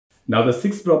Now the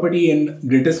sixth property in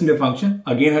greatest integer function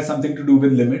again has something to do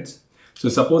with limits. So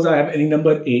suppose I have any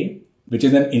number a which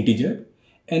is an integer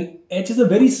and h is a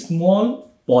very small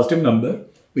positive number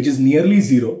which is nearly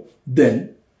 0,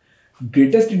 then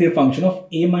greatest integer function of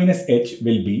a minus h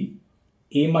will be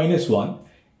a minus 1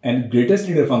 and greatest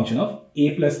integer function of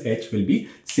a plus h will be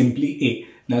simply a.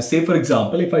 Now say for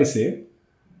example if I say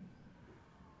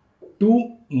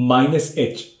 2 minus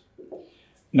h.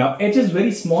 Now h is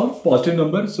very small positive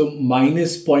number, so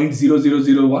minus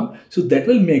 0.0001, so that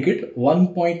will make it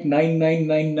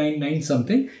 1.99999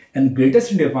 something, and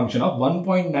greatest integer function of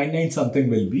 1.99 something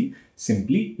will be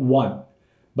simply 1.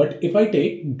 But if I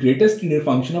take greatest integer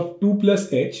function of 2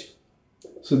 plus h,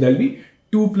 so there will be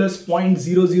 2 plus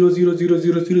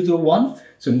 0.0000001,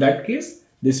 so in that case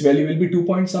this value will be 2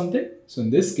 point something. So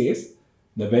in this case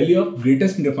the value of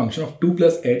greatest integer function of 2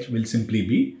 plus h will simply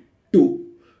be 2.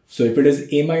 So if it is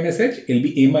a minus h, it will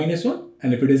be a minus 1,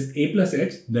 and if it is a plus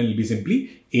h, then it will be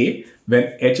simply a,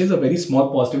 when h is a very small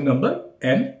positive number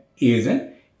and a is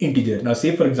an integer. Now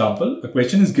say for example, a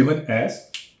question is given as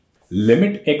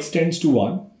limit x tends to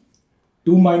 1,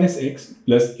 2 minus x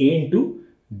plus a into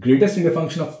greatest integer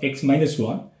function of x minus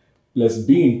 1 plus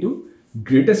b into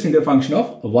greatest integer function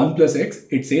of 1 plus x.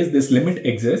 It says this limit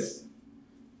exists,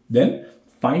 then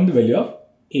find the value of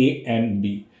a and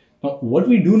b. Now, what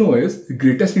we do know is the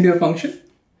greatest integer function,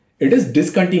 it is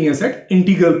discontinuous at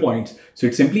integral points. So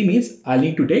it simply means I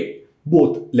need to take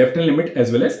both left hand limit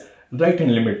as well as right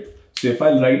hand limit. So if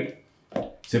I'll write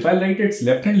its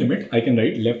left hand limit, I can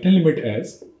write left hand limit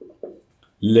as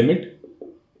limit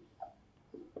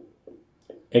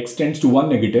x tends to 1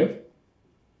 negative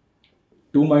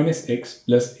 2 minus x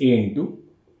plus a into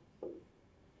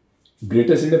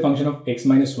greatest integer function of x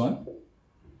minus 1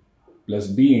 plus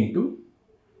b into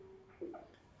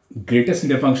greatest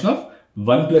integer function of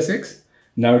 1 plus x.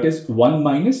 Now it is 1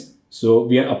 minus, so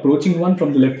we are approaching 1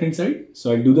 from the left hand side.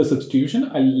 So I'll do the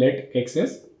substitution. I'll let x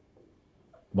as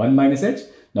 1 minus h.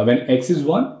 Now when x is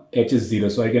 1, h is 0.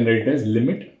 So I can write it as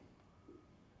limit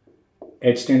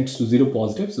h tends to 0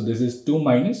 positive. So this is 2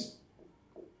 minus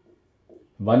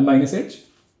 1 minus h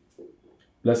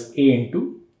plus a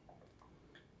into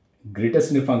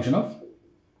greatest integer function of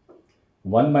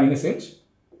 1 minus h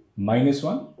minus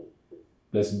 1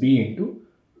 plus b into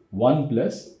 1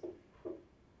 plus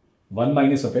 1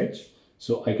 minus of h.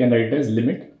 So I can write it as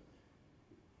limit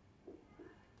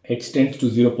h tends to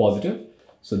 0 positive.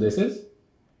 So this is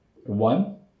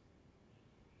 1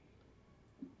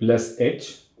 plus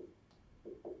h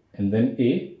and then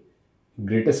a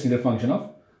greatest integer function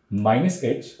of minus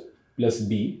h plus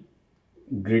b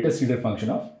greatest integer function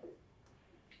of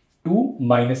 2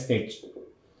 minus h.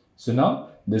 So now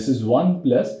this is 1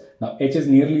 plus, now h is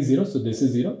nearly 0, so this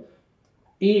is 0,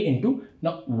 a into,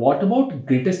 now what about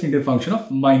greatest integer function of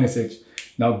minus h?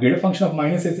 Now greater function of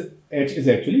minus h is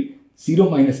actually 0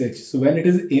 minus h. So when it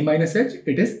is a minus h,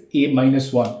 it is a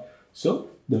minus 1. So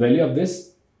the value of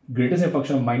this greatest integer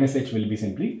function of minus h will be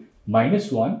simply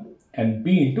minus 1 and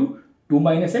b into 2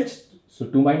 minus h. So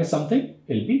 2 minus something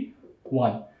will be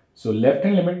 1. So left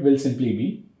hand limit will simply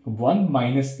be 1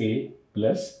 minus a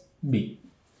plus b.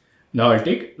 Now I'll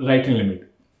take right hand limit.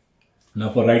 Now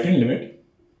for right hand limit,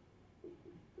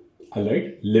 I'll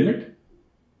write limit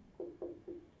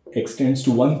x tends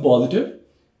to 1 positive,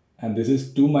 and this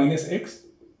is 2 minus x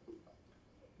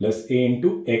plus a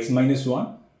into x minus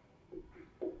 1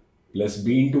 plus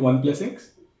b into 1 plus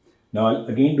x. Now I'll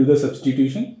again do the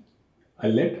substitution.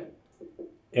 I'll let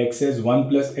x as 1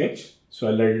 plus h. So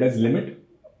I'll write it as limit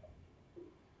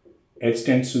h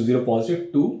tends to 0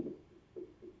 positive 2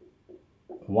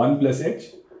 1 plus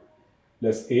h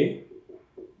plus a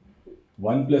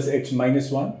 1 plus h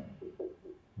minus 1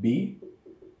 b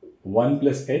 1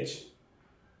 plus h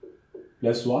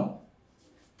plus 1.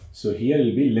 So here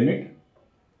will be limit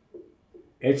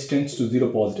h tends to 0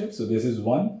 positive. So this is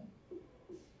 1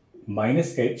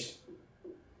 minus h.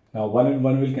 Now 1 and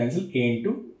 1 will cancel. A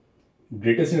into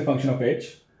greatest integer function of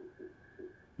h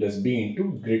plus b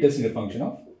into greatest integer function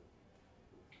of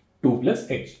 2 plus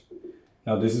h.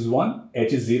 Now this is 1,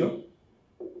 h is 0.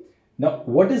 Now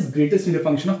what is greatest integer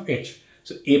function of h?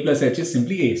 So a plus h is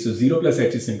simply a. So 0 plus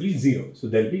h is simply 0. So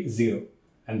there will be 0.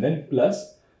 And then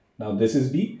plus, now this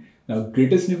is b. Now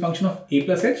greatest integer function of a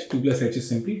plus h, 2 plus h is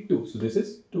simply 2. So this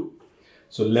is 2.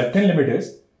 So left hand limit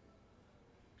is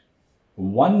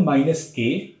 1 minus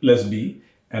a plus b,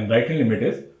 and right hand limit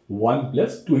is 1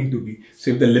 plus 2 into b.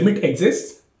 So if the limit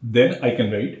exists, then I can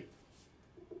write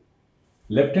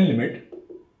left hand limit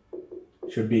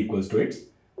should be equals to its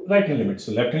right hand limit.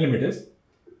 So left hand limit is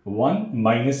 1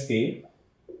 minus a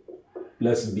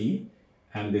plus b,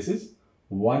 and this is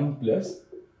 1 plus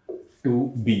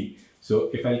to b. So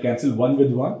if I'll cancel 1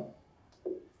 with 1,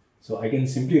 so I can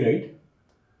simply write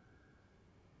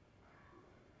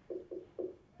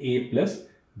a plus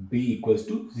b equals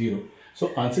to 0. So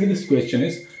answer to this question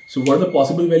is, so what are the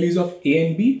possible values of a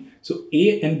and b? So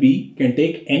a and b can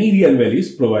take any real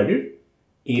values provided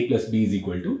a plus b is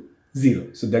equal to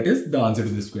 0. So that is the answer to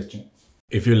this question.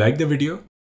 If you like the video,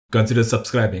 consider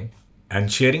subscribing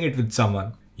and sharing it with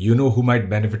someone you know who might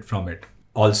benefit from it.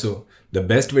 Also, the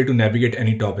best way to navigate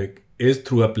any topic is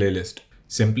through a playlist.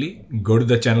 Simply go to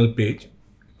the channel page,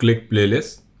 click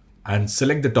playlist, and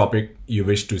select the topic you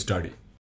wish to study.